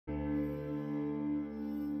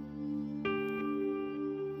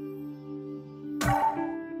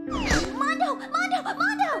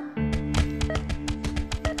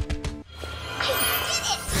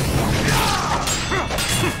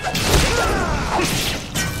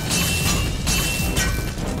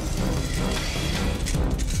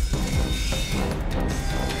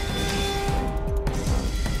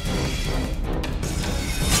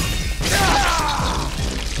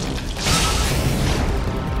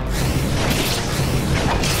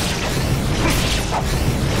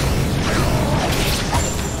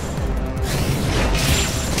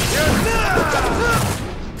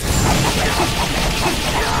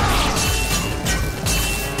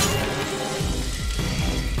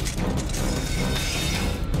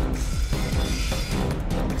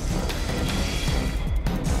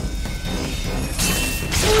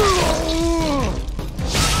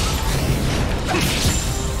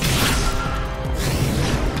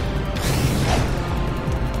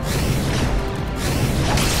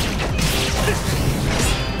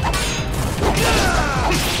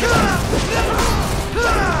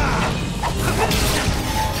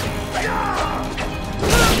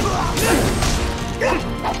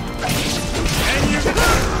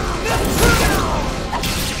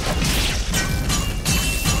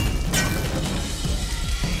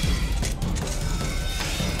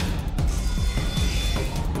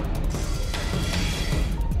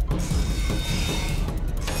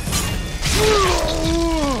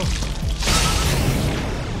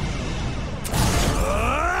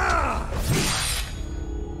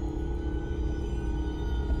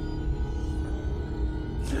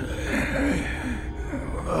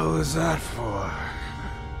What was that for?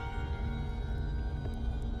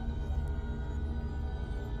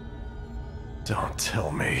 Don't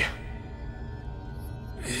tell me.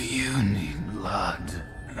 You need blood.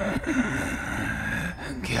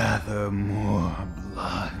 Gather more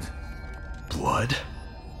blood. Blood?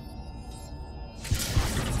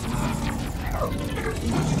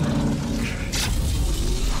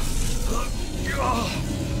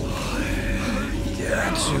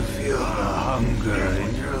 Can't you feel the hunger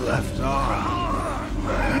in your left arm?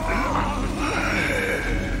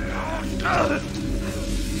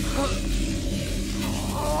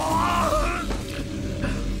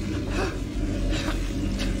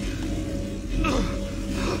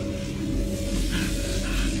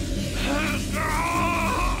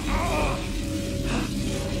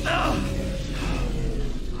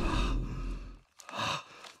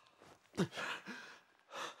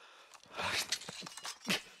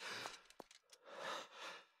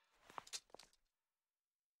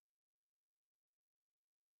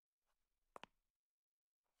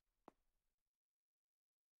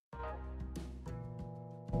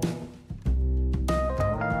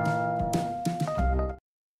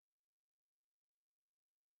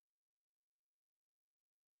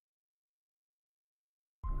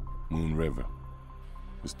 Moon River.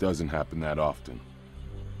 This doesn't happen that often.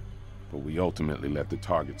 But we ultimately let the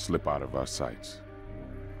target slip out of our sights.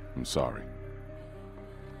 I'm sorry.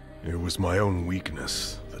 It was my own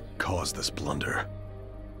weakness that caused this blunder.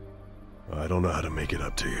 I don't know how to make it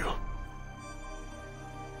up to you.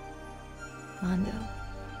 Mondo.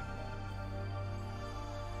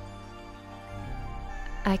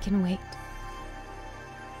 I can wait.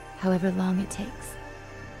 However long it takes.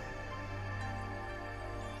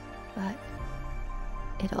 But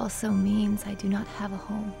it also means I do not have a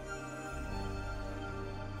home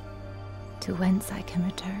to whence I can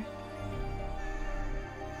return.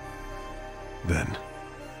 Then,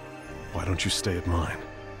 why don't you stay at mine?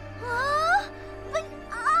 Huh? But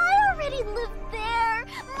I already live there!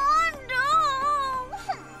 Mondo!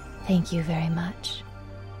 Thank you very much.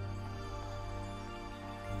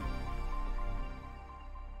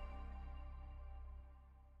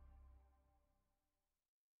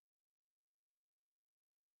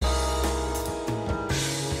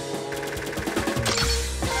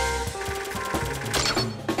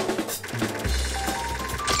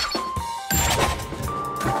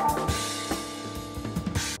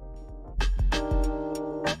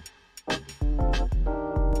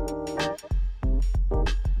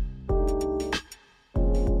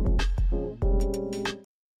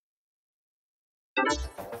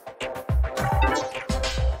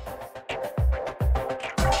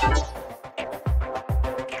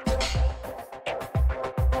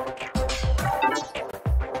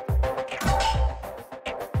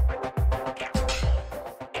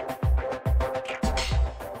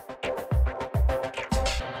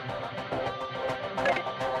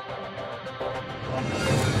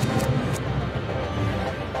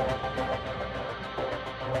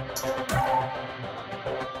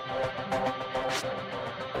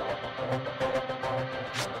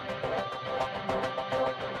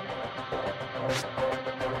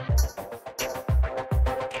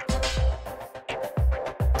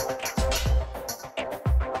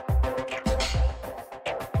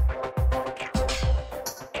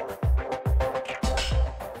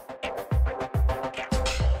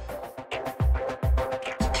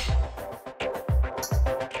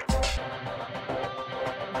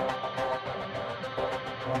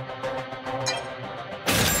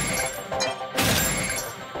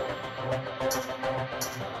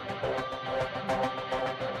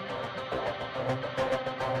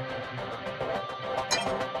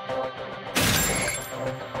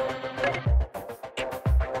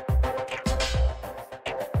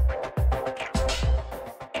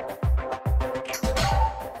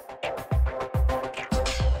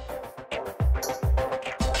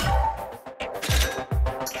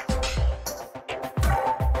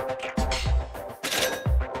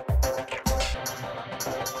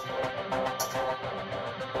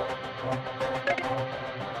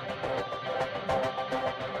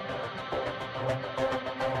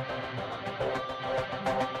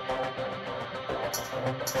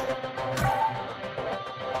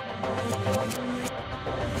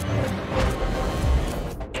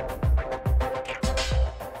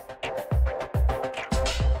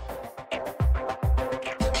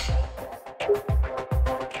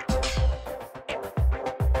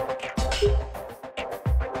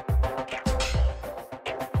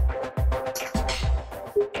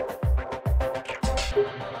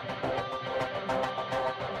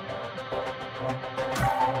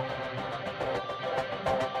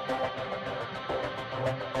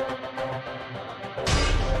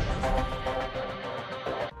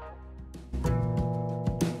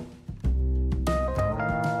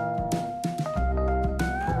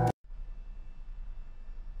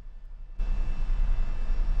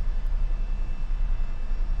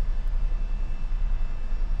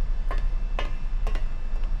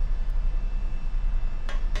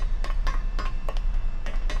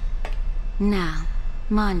 Now,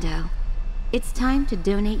 Mondo, it's time to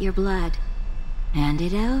donate your blood. Hand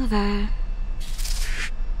it over.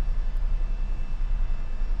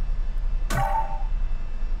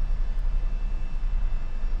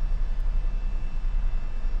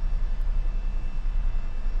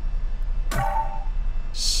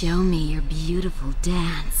 Show me your beautiful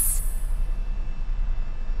dance.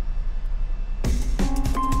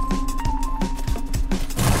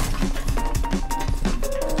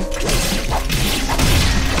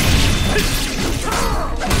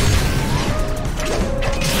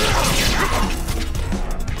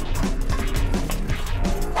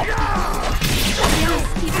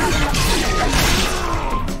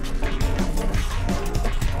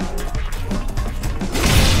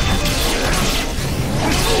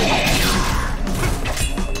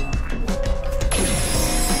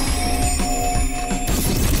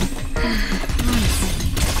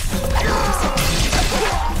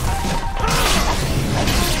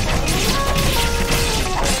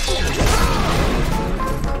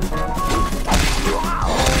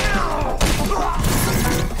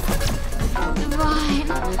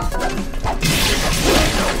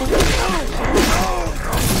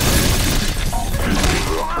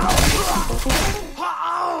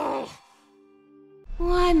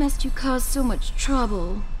 Why must you cause so much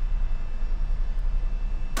trouble?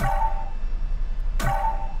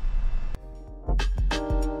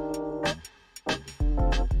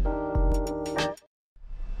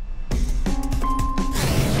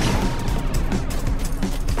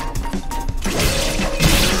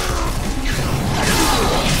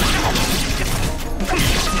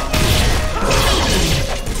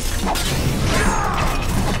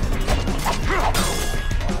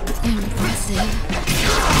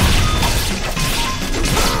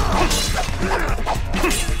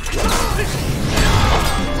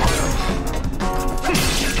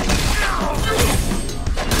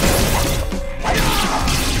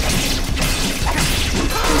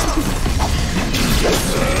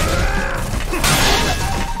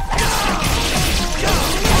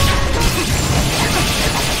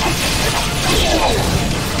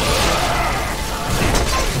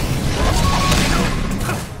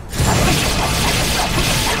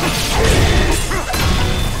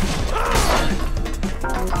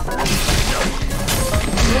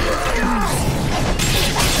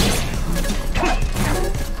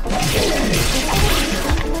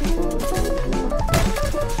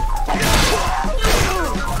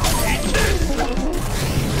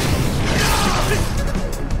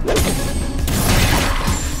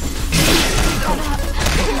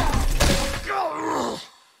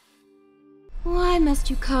 Why must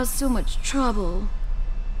you cause so much trouble?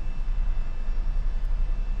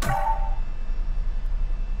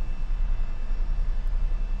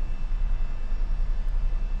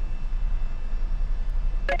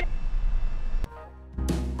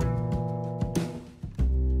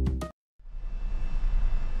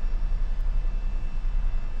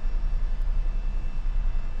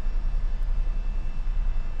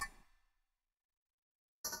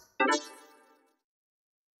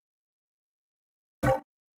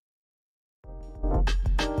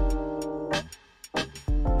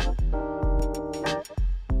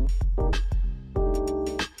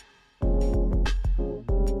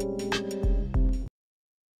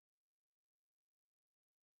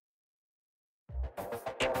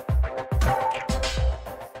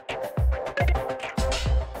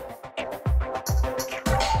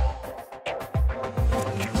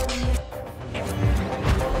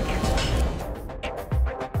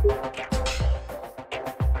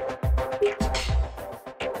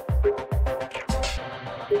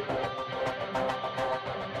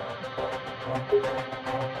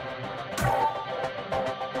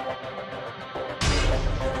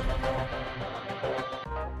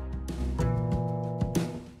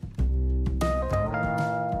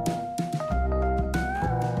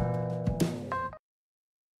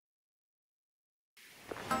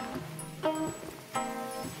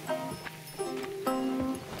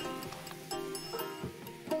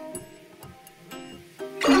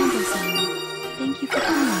 Thank you for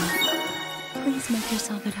coming. Please make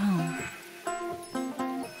yourself at home.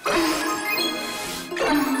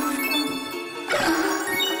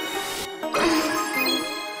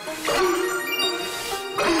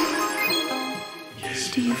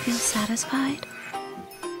 Do you feel satisfied?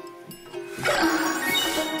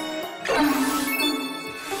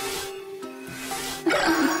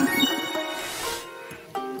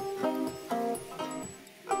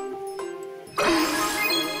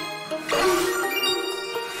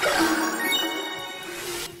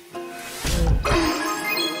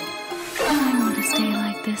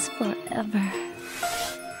 Forever.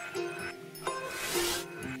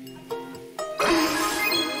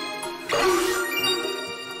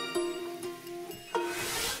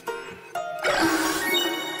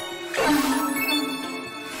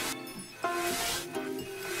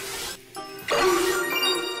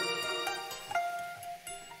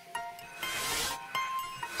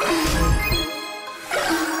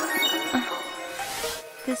 Oh,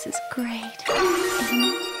 this is great, isn't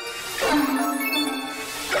it?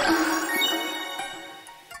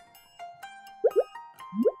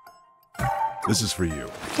 This is for you.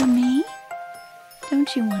 For me?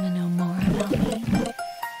 Don't you want to know more about me?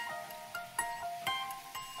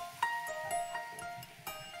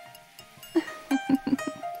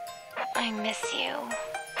 I miss you.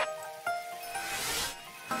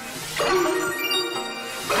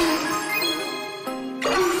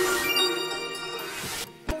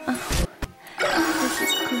 Oh, this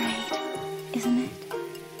is great, isn't it?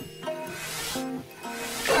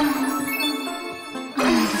 I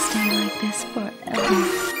want to stay like this forever.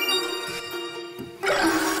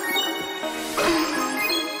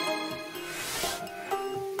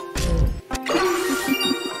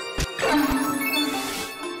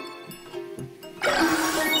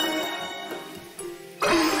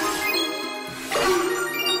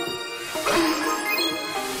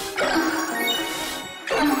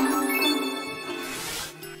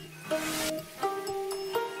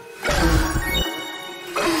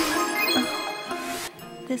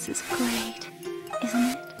 This is great, isn't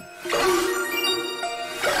it?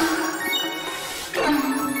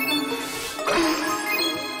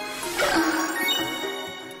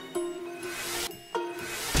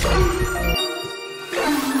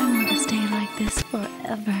 I want to stay like this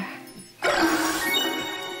forever.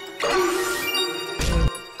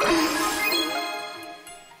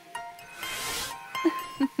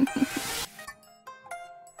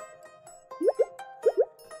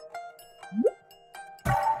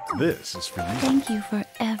 This is for you. Thank you for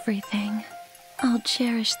everything. I'll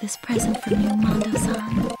cherish this present from you,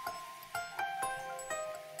 Mondo-san.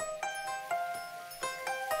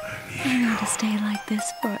 I want to stay like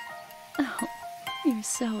this for... Oh, you're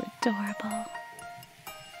so adorable.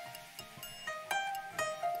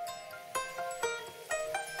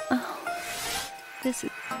 Oh, this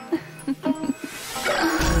is...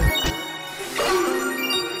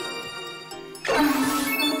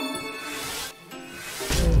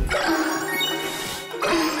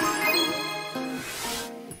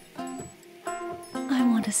 I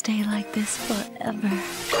want to stay like this forever.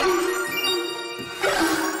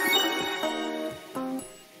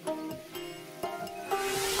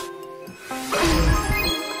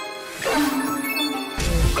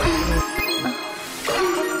 Oh,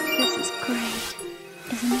 this is great,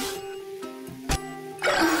 isn't it?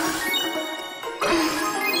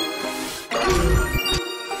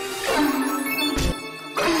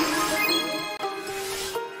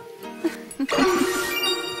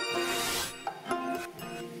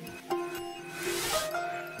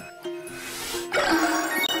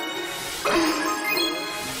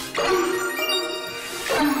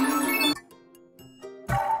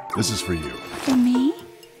 This is for you. For me?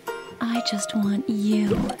 I just want you,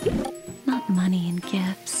 not money and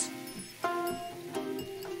gifts.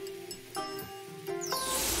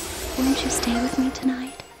 Won't you stay with me tonight?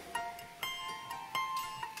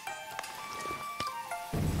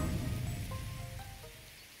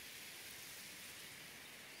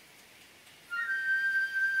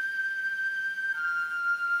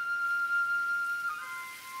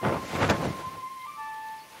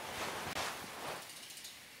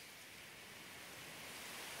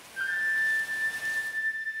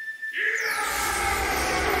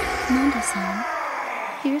 Mondo-san,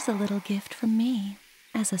 here's a little gift from me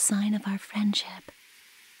as a sign of our friendship.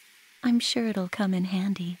 I'm sure it'll come in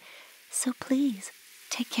handy, so please,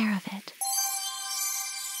 take care of it.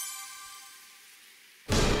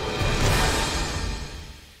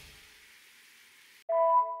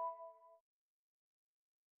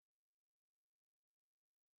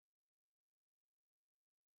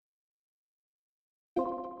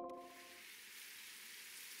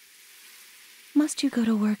 Must you go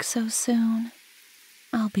to work so soon?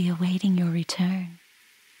 I'll be awaiting your return.